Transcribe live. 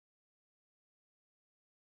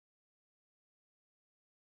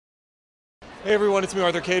Hey everyone, it's me,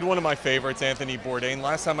 Arthur Kade, one of my favorites, Anthony Bourdain.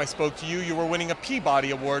 Last time I spoke to you, you were winning a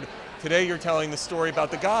Peabody Award. Today you're telling the story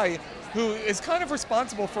about the guy who is kind of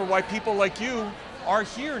responsible for why people like you are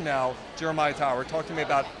here now, Jeremiah Tower. Talk to me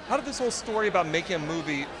about, how did this whole story about making a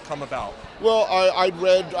movie come about? Well, I'd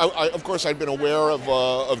read, of course, I'd been aware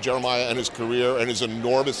of Jeremiah and his career and his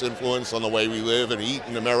enormous influence on the way we live and eat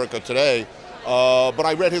in America today. But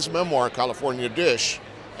I read his memoir, California Dish,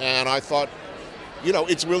 and I thought, you know,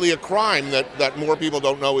 it's really a crime that more people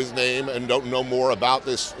don't know his name and don't know more about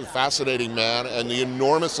this fascinating man and the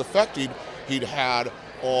enormous effect he'd had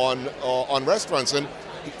on restaurants. And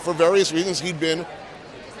for various reasons, he'd been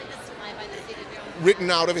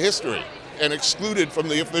written out of history and excluded from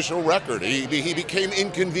the official record. He became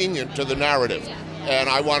inconvenient to the narrative, and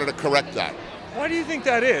I wanted to correct that. Why do you think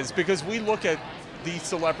that is? Because we look at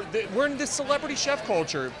we're in this celebrity chef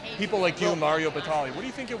culture. People like you and Mario Batali. What do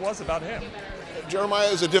you think it was about him? Jeremiah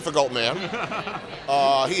is a difficult man.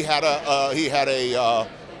 He had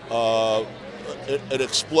an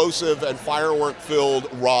explosive and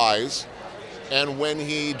firework-filled rise, and when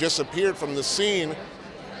he disappeared from the scene,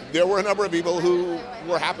 there were a number of people who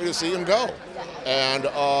were happy to see him go, and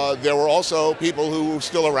there were also people who were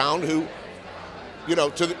still around who, you know,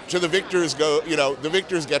 to the victors go. You know, the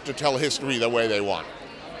victors get to tell history the way they want,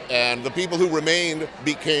 and the people who remained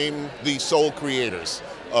became the sole creators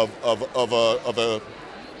of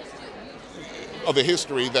a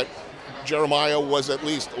history that Jeremiah was at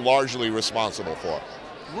least largely responsible for.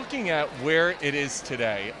 Looking at where it is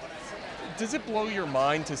today, does it blow your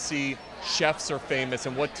mind to see chefs are famous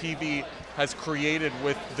and what TV has created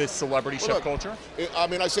with this celebrity chef culture? I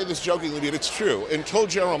mean, I say this jokingly, but it's true. Until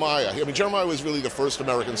Jeremiah, I mean, Jeremiah was really the first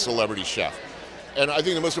American celebrity chef. And I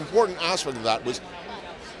think the most important aspect of that was,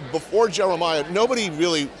 before Jeremiah, nobody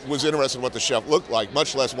really was interested in what the chef looked like,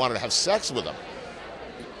 much less wanted to have sex with him.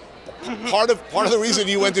 Part of the reason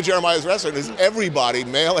you went to Jeremiah's restaurant is everybody,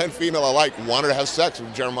 male and female alike, wanted to have sex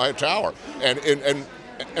with Jeremiah Tower.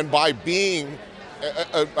 And by being,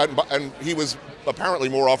 and he was apparently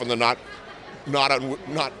more often than not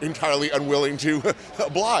entirely unwilling to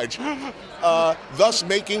oblige, thus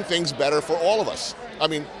making things better for all of us. I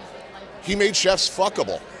mean, he made chefs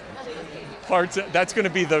fuckable. That's going to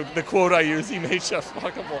be the quote I use. He made chefs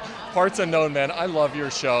fuckable. Parts unknown, man. I love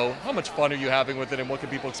your show. How much fun are you having with it, and what can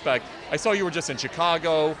people expect? I saw you were just in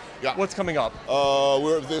Chicago. Yeah. What's coming up?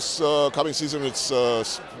 We're this coming season. It's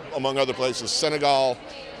among other places: Senegal,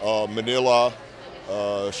 Manila,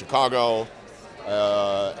 Chicago,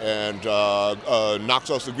 and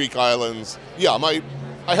Naxos, the Greek islands. Yeah,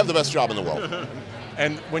 I have the best job in the world.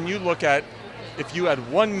 And when you look at, if you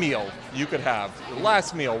had one meal you could have, the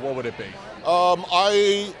last meal, what would it be?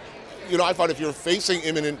 I find if you're facing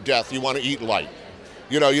imminent death, you want to eat light.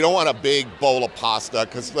 You know, you don't want a big bowl of pasta,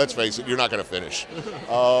 because let's face it, you're not going to finish.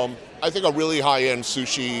 I think a really high-end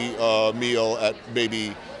sushi meal at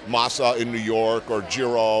maybe Masa in New York or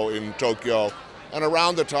Jiro in Tokyo, and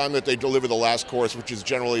around the time that they deliver the last course, which is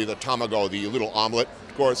generally the tamago, the little omelet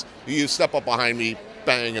course, you step up behind me,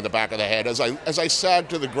 bang in the back of the head. As I sag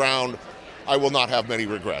to the ground, I will not have many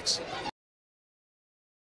regrets.